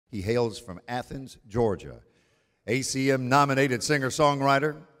He hails from Athens, Georgia. ACM-nominated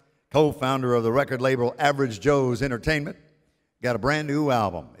singer-songwriter, co-founder of the record label Average Joe's Entertainment. Got a brand new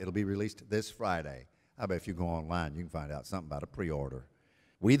album. It'll be released this Friday. I bet if you go online, you can find out something about a pre-order.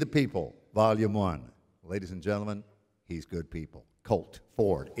 We the People, Volume 1. Ladies and gentlemen, he's good people. Colt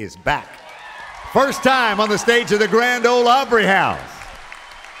Ford is back. First time on the stage of the Grand Ole Opry House.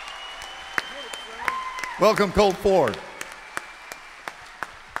 Welcome, Colt Ford.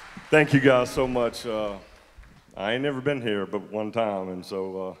 Thank you guys so much. I ain't never been here but one time, and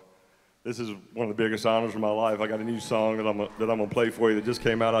so this is one of the biggest honors of my life. I got a new song that I'm gonna play for you that just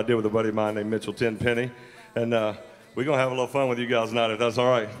came out. I did with a buddy of mine named Mitchell Tenpenny, and we're gonna have a little fun with you guys tonight if that's all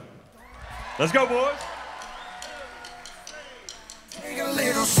right. Let's go, boys. Take a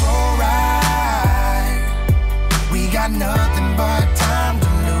little slow ride. We got nothing but time to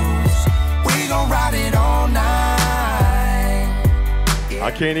lose. We gon' ride it all night. I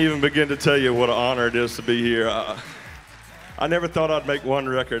can't even begin to tell you what an honor it is to be here. I never thought I'd make one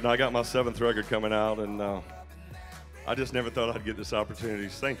record, and I got my 7th record coming out, and I just never thought I'd get this opportunity.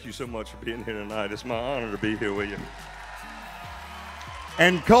 Thank you so much for being here tonight. It's my honor to be here with you.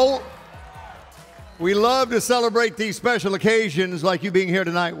 And Colt, we love to celebrate these special occasions like you being here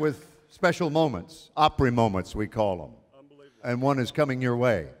tonight with special moments, Opry moments we call them. And one is coming your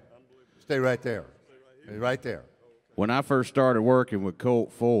way. Stay right there. Stay right there. When I first started working with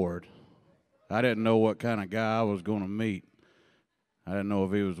Colt Ford, I didn't know what kind of guy I was going to meet. I didn't know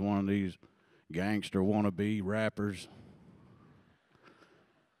if he was one of these gangster wannabe rappers.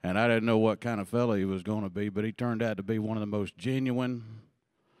 And I didn't know what kind of fella he was going to be, but he turned out to be one of the most genuine,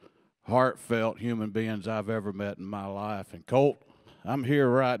 heartfelt human beings I've ever met in my life. And Colt, I'm here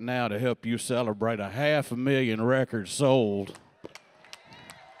right now to help you celebrate 500,000 records sold.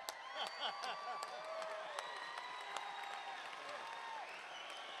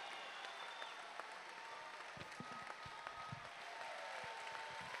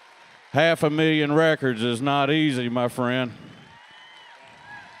 $500,000 records is not easy, my friend.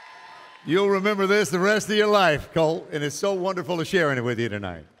 You'll remember this the rest of your life, Colt, and it's so wonderful to share it with you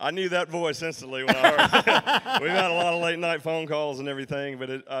tonight. I knew that voice instantly when I heard it. We've had a lot of late night phone calls and everything, but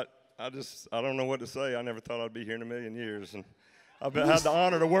I don't know what to say. I never thought I'd be here in a million years. And I've had the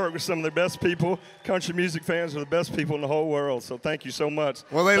honor to work with some of the best people. Country music fans are the best people in the whole world, so thank you so much.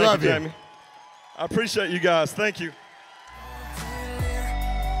 Well, they love you. Jamey. I appreciate you guys. Thank you.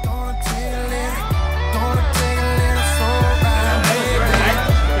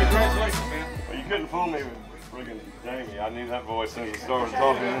 Couldn't fool me with friggin' Jamey. I knew that voice since I started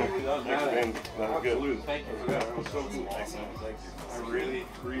talking. That was good. Thank you. That was so cool. Excellent. Thank you. I really,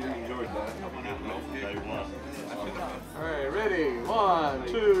 really enjoyed that. Day one. All right, ready? 1,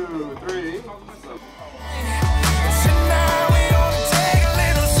 2, 3.